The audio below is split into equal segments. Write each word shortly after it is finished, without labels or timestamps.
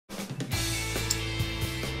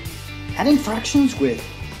adding fractions with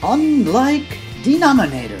unlike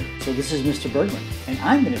denominator. So this is Mr. Bergmann, and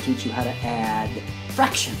I'm going to teach you how to add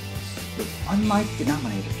fractions with unlike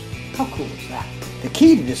denominators. How cool is that? The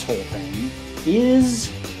key to this whole thing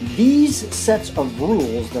is these sets of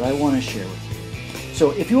rules that I want to share with you.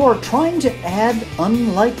 So if you are trying to add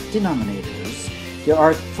unlike denominators, there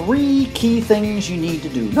are three key things you need to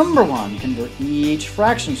do. Number one, convert each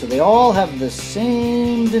fraction so they all have the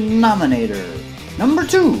same denominator. Number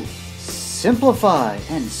two, simplify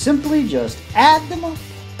and simply just add them up.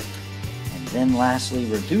 And then lastly,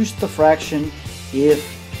 reduce the fraction if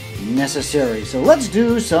necessary. So let's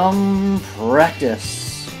do some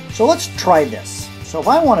practice. So let's try this. So if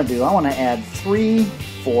I want to add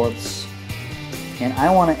 3/4 and I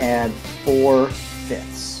want to add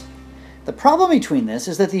 4/5. The problem between this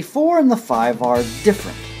is that the 4 and the 5 are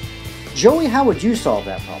different. Joey, how would you solve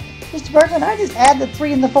that problem? Mr. Bergmann, I just add the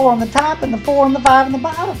 3 and the 4 on the top and the 4 and the 5 on the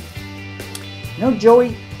bottom. No,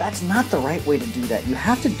 Joey, that's not the right way to do that. You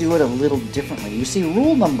have to do it a little differently. You see,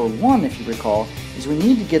 rule number one, if you recall, is we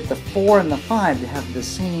need to get the 4 and the 5 to have the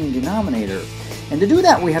same denominator. And to do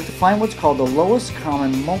that, we have to find what's called the lowest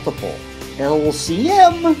common multiple,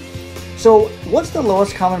 LCM. So, what's the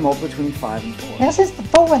lowest common multiple between 5 and 4? Now, since the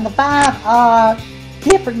 4 and the 5 are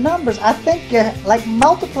different numbers, I think you like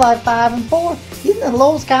multiply 5 and 4. Isn't the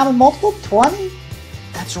lowest common multiple 20?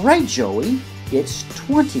 That's right, Joey. It's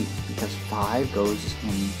 20. Because 5 goes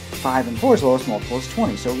in 5 and 4's lowest multiple is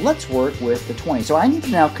 20. So let's work with the 20. So I need to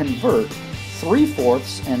now convert 3/4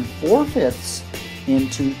 and 4/5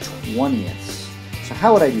 into 20ths. So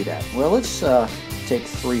how would I do that? Well, let's take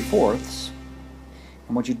 3/4,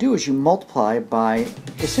 and what you do is you multiply by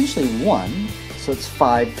essentially 1, so it's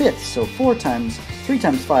 5/5. So 3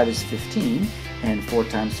 times 5 is 15, and 4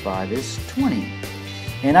 times 5 is 20.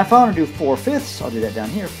 And if I want to do 4/5, I'll do that down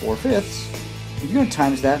here, 4/5. You're going to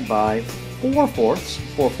times that by 4/4.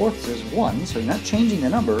 4/4 is 1, so you're not changing the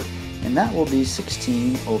number, and that will be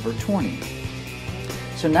 16 over 20.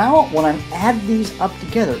 So now when I add these up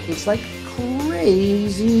together, it's like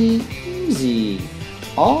crazy easy.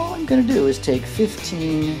 All I'm going to do is take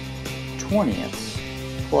 15/20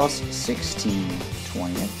 plus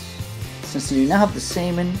 16/20. Since they do now have the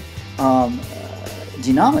same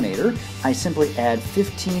denominator, I simply add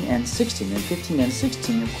 15 and 16. And 15 and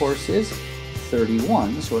 16, of course, is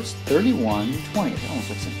 31, so it's 31/20. It almost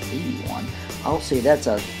looks like 81. I'll say that's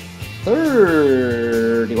a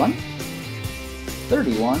 31/20.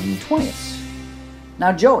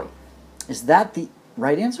 Now, Joey, is that the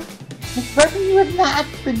right answer? Mr. Bergmann, you have not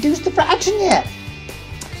reduced the fraction yet.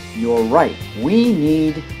 You're right. We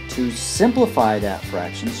need to simplify that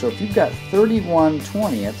fraction. So if you've got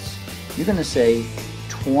 31/20, you're going to say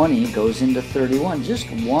 20 goes into 31 just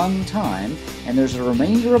one time, and there's a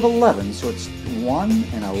remainder of 11, so it's 1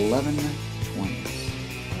 and 11/20.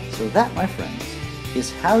 So that, my friends,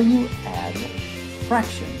 is how you add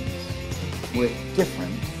fractions with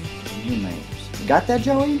different numerators. Got that,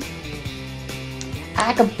 Joey?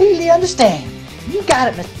 I completely understand. You got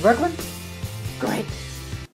it, Mr. Bergmann. Great.